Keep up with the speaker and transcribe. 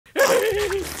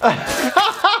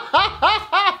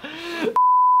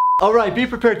Alright, be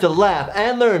prepared to laugh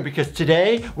and learn because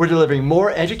today we're delivering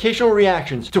more educational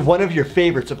reactions to one of your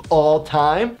favorites of all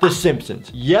time, The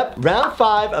Simpsons. Yep, round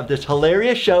 5 of this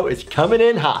hilarious show is coming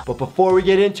in hot. But before we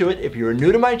get into it, if you're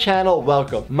new to my channel,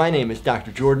 welcome. My name is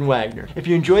Dr. Jordan Wagner. If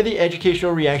you enjoy the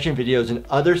educational reaction videos and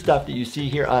other stuff that you see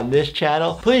here on this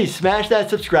channel, please smash that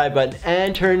subscribe button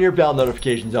and turn your bell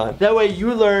notifications on. That way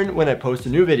you learn when I post a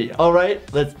new video.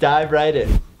 Alright, let's dive right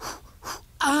in.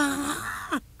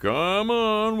 Come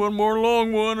on, one more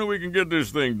long one and we can get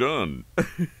this thing done.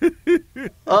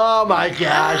 Oh my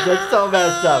gosh, that's so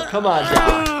messed up. Come on,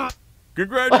 Dad.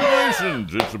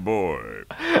 Congratulations, it's a boy.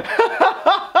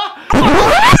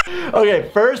 Okay,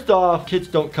 first off, kids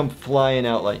don't come flying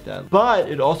out like that. But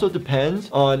it also depends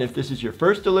on if this is your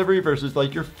first delivery versus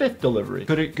like your 5th delivery.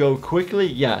 Could it go quickly?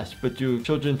 Yes. But do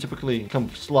children typically come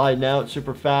sliding out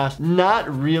super fast? Not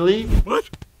really.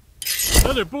 What?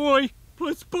 Another boy?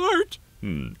 Plus Bart?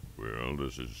 Well,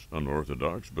 this is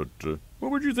unorthodox, but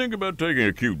what would you think about taking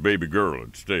a cute baby girl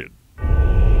instead?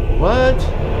 What?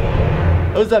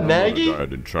 Oh, is that Maggie?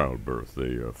 Died in childbirth.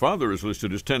 The father is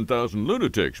listed as 10,000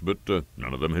 lunatics, but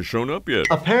none of them has shown up yet.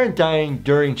 A parent dying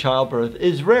during childbirth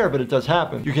is rare, but it does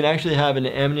happen. You can actually have an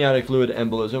amniotic fluid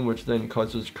embolism, which then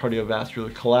causes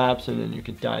cardiovascular collapse, and then you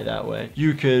can die that way.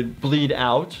 You could bleed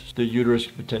out. The uterus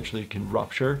potentially can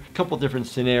rupture. A couple different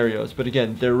scenarios, but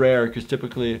again, they're rare because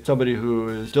typically somebody who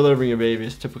is delivering a baby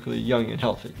is typically young and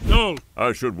healthy. No!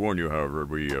 I should warn you, however,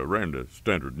 we ran the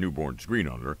standard newborn screen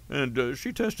on her, and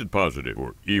she tested positive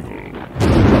for evil.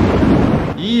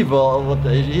 Evil? What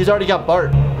the? He's already got Bart.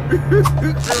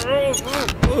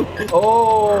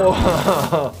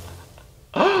 Oh!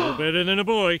 No better than a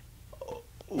boy.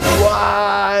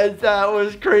 What? That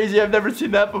was crazy. I've never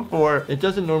seen that before. It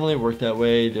doesn't normally work that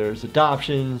way. There's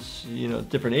adoptions, you know,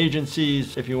 different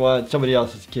agencies. If you want somebody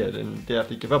else's kid and they have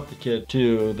to give up the kid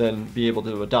to then be able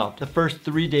to adopt. The first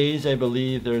 3 days, I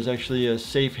believe, there's actually a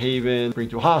safe haven, bring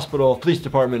to a hospital, police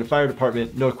department, fire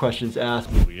department, no questions asked.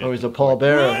 Always a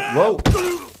pallbearer. Whoa.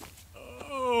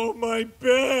 Oh, my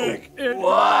back.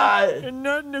 What? And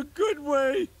not in a good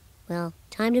way. Well,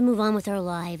 time to move on with our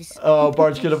lives. Oh,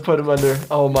 Bart's gonna put him under.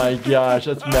 Oh my gosh,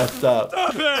 that's messed up.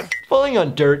 Stop it! Falling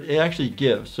on dirt, it actually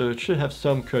gives, so it should have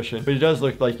some cushion. But he does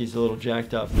look like he's a little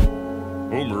jacked up.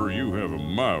 Homer, you have a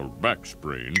mild back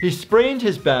sprain. He sprained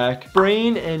his back.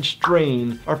 Sprain and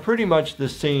strain are pretty much the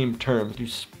same term. You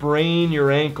sprain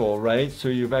your ankle, right? So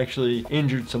you've actually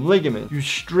injured some ligament. You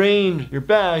strained your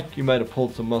back, you might have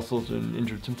pulled some muscles and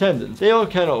injured some tendons. They all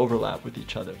kind of overlap with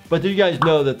each other. But do you guys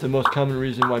know that the most common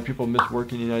reason why people miss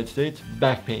work in the United States?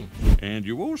 Back pain. And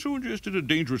you also ingested a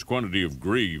dangerous quantity of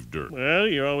grave dirt. Well,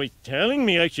 you're always telling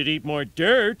me I should eat more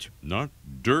dirt. Not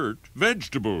dirt,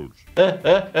 vegetables.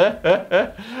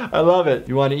 I love it.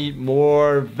 You want to eat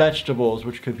more vegetables,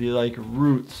 which could be like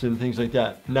roots and things like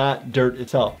that, not dirt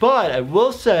itself. But I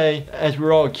will say, as we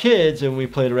were all kids and we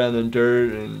played around in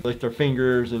dirt and licked our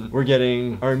fingers and we're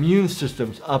getting our immune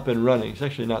systems up and running. It's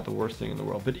actually not the worst thing in the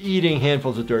world, but eating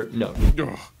handfuls of dirt, no.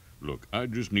 Ugh. Look, I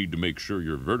just need to make sure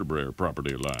your vertebrae are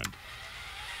properly aligned.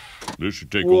 This should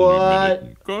take only a minute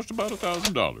and cost about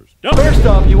 $1,000. First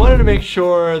off, you wanted to make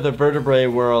sure the vertebrae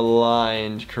were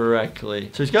aligned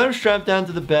correctly. So he's got him strapped down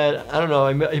to the bed. I don't know,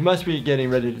 he must be getting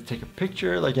ready to take a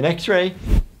picture, like an x-ray.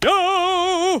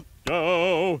 No!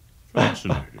 No!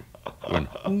 Fascinating. When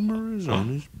Homer is on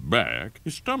his back,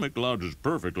 his stomach lodges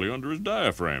perfectly under his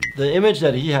diaphragm. The image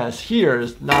that he has here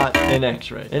is not an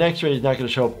x-ray. An x-ray is not going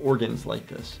to show up organs like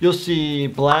this. You'll see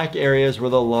black areas where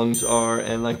the lungs are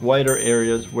and like whiter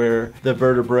areas where the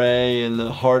vertebrae and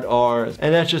the heart are.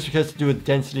 And that's just because to do with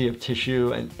density of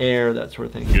tissue and air, that sort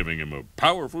of thing. Giving him a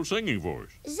powerful singing voice.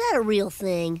 Is that a real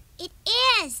thing? It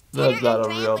is! That's not a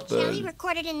Andrea real Bocelli thing.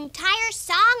 recorded an entire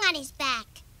song on his back.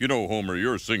 You know, Homer,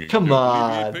 your singing Come can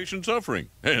on. alleviate patient suffering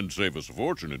and save us a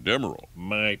fortune at Demerol.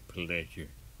 My pleasure.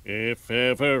 If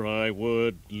ever I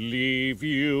would leave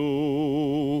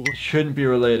you. It shouldn't be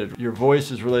related. Your voice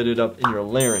is related up in your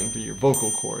larynx, your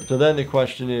vocal cord. So then the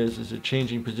question is it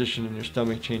changing position in your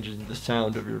stomach changes the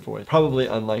sound of your voice? Probably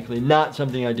unlikely. Not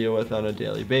something I deal with on a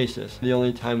daily basis. The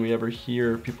only time we ever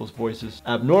hear people's voices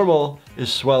abnormal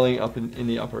is swelling up in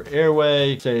the upper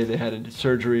airway. Say they had a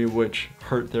surgery which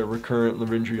hurt their recurrent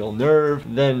laryngeal nerve.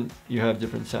 Then you have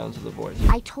different sounds of the voice.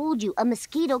 I told you, a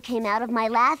mosquito came out of my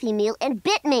Laffy meal and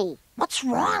bit me. What's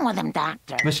wrong with him,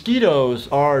 Doctor? Mosquitoes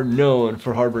are known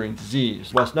for harboring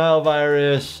disease. West Nile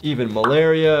virus, even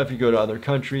malaria if you go to other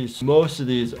countries. Most of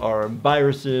these are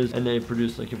viruses and they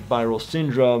produce like a viral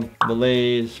syndrome,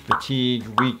 malaise, fatigue,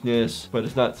 weakness, but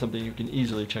it's not something you can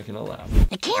easily check in a lab.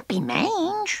 It can't be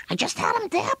mange. I just had him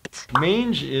dipped.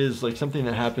 Mange is like something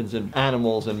that happens in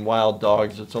animals and wild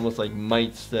dogs. It's almost like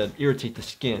mites that irritate the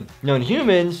skin. Now in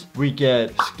humans, we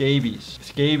get scabies.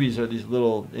 Scabies are these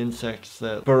little insects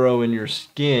that burrow in your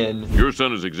skin. Your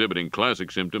son is exhibiting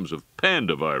classic symptoms of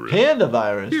panda virus. Panda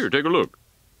virus? Here, take a look.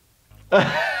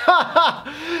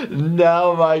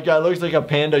 No, my God, looks like a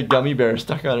panda gummy bear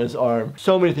stuck on his arm.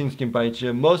 So many things can bite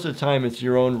you. Most of the time it's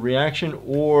your own reaction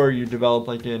or you develop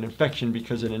like an infection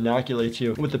because it inoculates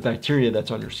you with the bacteria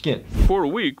that's on your skin. For a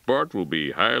week, Bart will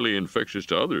be highly infectious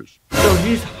to others. So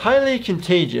he's highly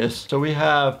contagious. So we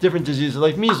have different diseases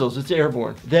like measles, it's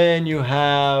airborne. Then you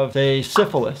have, say,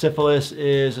 syphilis. Syphilis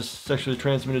is a sexually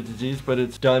transmitted disease, but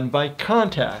it's done by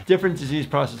contact. Different disease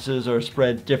processes are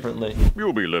spread differently.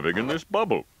 You'll be living in this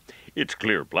bubble. It's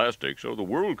clear plastic, so the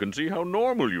world can see how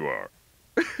normal you are.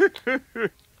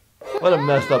 What a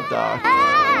messed up dog.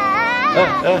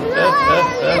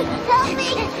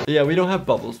 Yeah, we don't have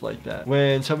bubbles like that.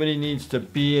 When somebody needs to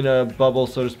be in a bubble,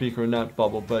 so to speak, or not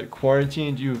bubble, but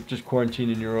quarantined, you just quarantine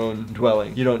in your own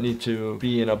dwelling. You don't need to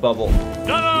be in a bubble.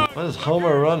 What is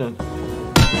Homer running?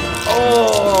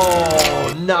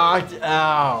 Oh, knocked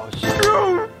out.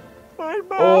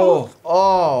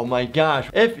 Oh my gosh.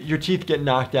 If your teeth get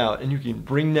knocked out and you can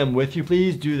bring them with you,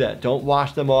 please do that. Don't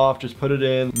wash them off. Just put it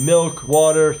in milk,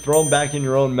 water, throw them back in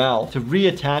your own mouth. To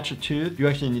reattach a tooth, you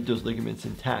actually need those ligaments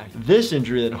intact. This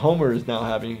injury that Homer is now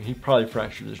having, he probably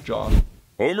fractured his jaw.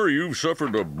 Homer, you've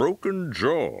suffered a broken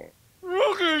jaw.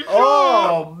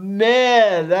 Oh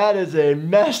man, that is a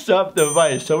messed up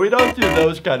device. So we don't do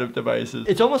those kind of devices.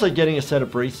 It's almost like getting a set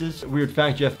of braces. Weird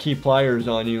fact, you have to keep pliers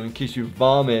on you in case you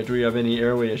vomit or you have any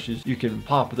airway issues. You can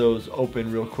pop those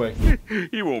open real quick.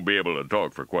 He won't be able to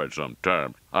talk for quite some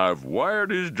time. I've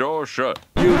wired his jaw shut.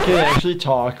 You can actually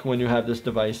talk when you have this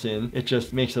device in. It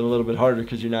just makes it a little bit harder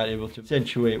because you're not able to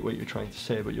accentuate what you're trying to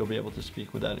say, but you'll be able to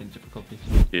speak without any difficulties.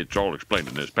 It's all explained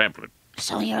in this pamphlet.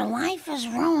 So your life is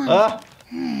ruined.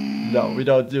 No, we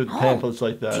don't do pamphlets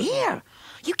like that. Dear,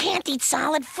 you can't eat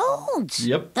solid foods.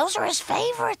 Yep. Those are his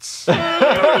favorites. He's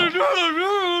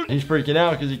freaking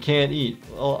out because he can't eat.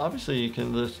 Well, obviously you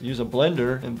can just use a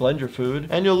blender and blend your food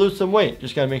and you'll lose some weight.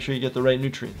 Just gotta make sure you get the right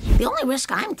nutrients. The only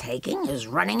risk I'm taking is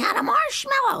running out of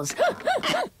marshmallows.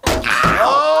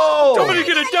 Oh! Somebody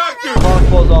get a doctor! Clock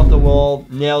falls off the wall,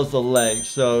 nails the leg.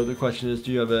 So the question is,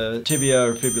 do you have a tibia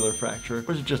or fibular fracture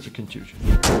or is it just a contusion?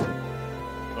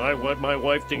 I want my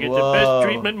wife to get Whoa. the best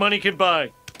treatment money can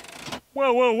buy.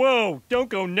 Whoa, whoa, whoa. Don't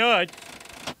go nuts.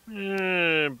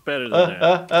 Better than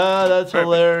that. That's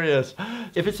hilarious.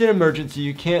 If it's an emergency,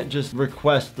 you can't just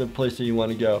request the place that you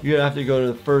want to go. You have to go to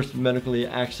the first medically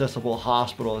accessible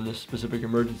hospital in this specific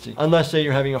emergency. Unless, say,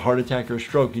 you're having a heart attack or a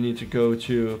stroke, you need to go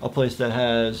to a place that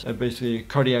has basically a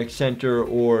cardiac center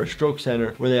or a stroke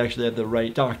center where they actually have the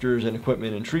right doctors and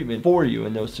equipment and treatment for you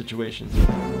in those situations.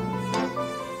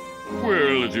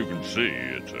 Well, as you can see,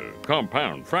 it's a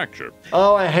compound fracture.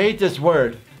 Oh, I hate this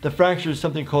word. The fracture is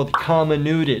something called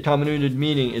comminuted. Comminuted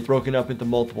meaning it's broken up into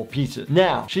multiple pieces.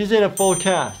 Now, she's in a full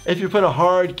cast. If you put a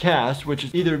hard cast, which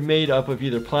is either made up of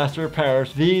either plaster or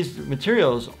Paris, these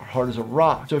materials are hard as a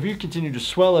rock. So if you continue to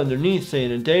swell underneath, say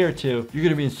in a day or two, you're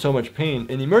gonna be in so much pain.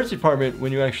 In the emergency department,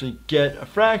 when you actually get a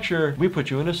fracture, we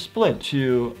put you in a splint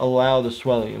to allow the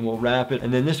swelling and we'll wrap it.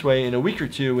 And then this way, in a week or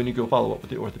two, when you go follow up with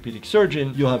the orthopedic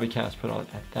surgeon, you'll have a cast put on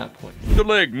at that point. The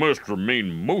leg must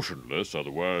remain motionless,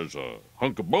 otherwise a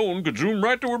hunk of bone could zoom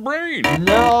right to her brain.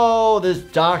 No, this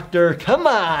doctor, come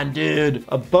on, dude.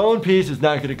 A bone piece is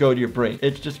not gonna go to your brain.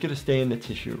 It's just gonna stay in the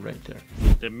tissue right there.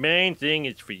 The main thing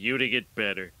is for you to get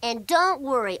better. And don't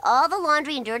worry, all the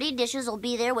laundry and dirty dishes will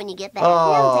be there when you get back.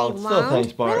 Oh, No, they still won't.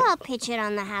 thanks, Bart. We'll all pitch it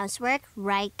on the housework,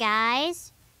 right,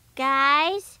 guys?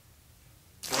 Guys?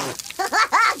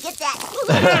 Get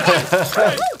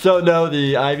that. So no,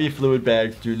 the IV fluid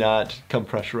bags do not come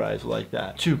pressurized like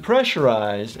that. To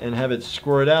pressurize and have it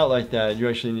squirt out like that, you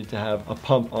actually need to have a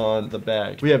pump on the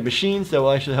bag. We have machines that will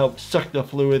actually help suck the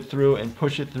fluid through and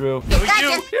push it through.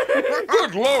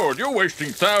 Good Lord, you're wasting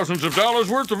thousands of dollars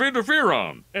worth of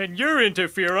interferon. And you're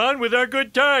interferon with our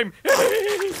good time.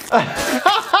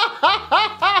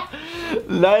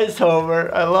 Nice, Homer.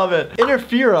 I love it.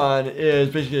 Interferon is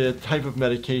basically a type of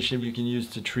medication you can use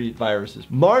to treat viruses.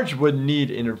 Marge wouldn't need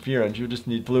interferon. She would just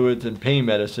need fluids and pain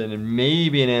medicine and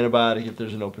maybe an antibiotic if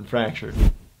there's an open fracture.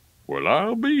 Well,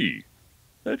 I'll be.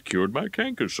 That cured my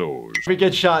canker sores. If it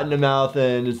gets shot in the mouth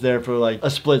and it's there for like a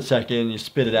split second, you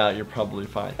spit it out, you're probably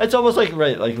fine. It's almost like,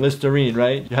 right, like Listerine,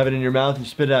 right? You have it in your mouth, you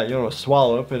spit it out, you don't want to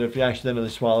swallow it, but if you accidentally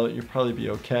swallow it, you'll probably be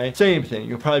okay. Same thing,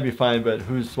 you'll probably be fine, but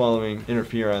who's swallowing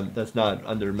interferon that's not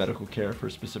under medical care for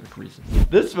a specific reason?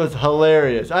 This was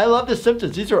hilarious. I love The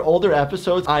Simpsons. These are older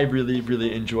episodes. I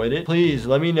really enjoyed it. Please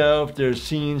let me know if there's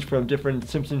scenes from different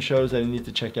Simpsons shows that I need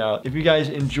to check out. If you guys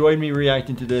enjoyed me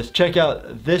reacting to this, check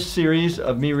out this series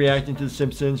of me reacting to The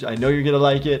Simpsons. I know you're gonna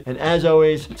like it. And as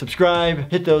always,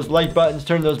 subscribe, hit those like buttons,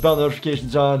 turn those bell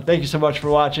notifications on. Thank you so much for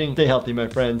watching. Stay healthy, my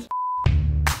friends.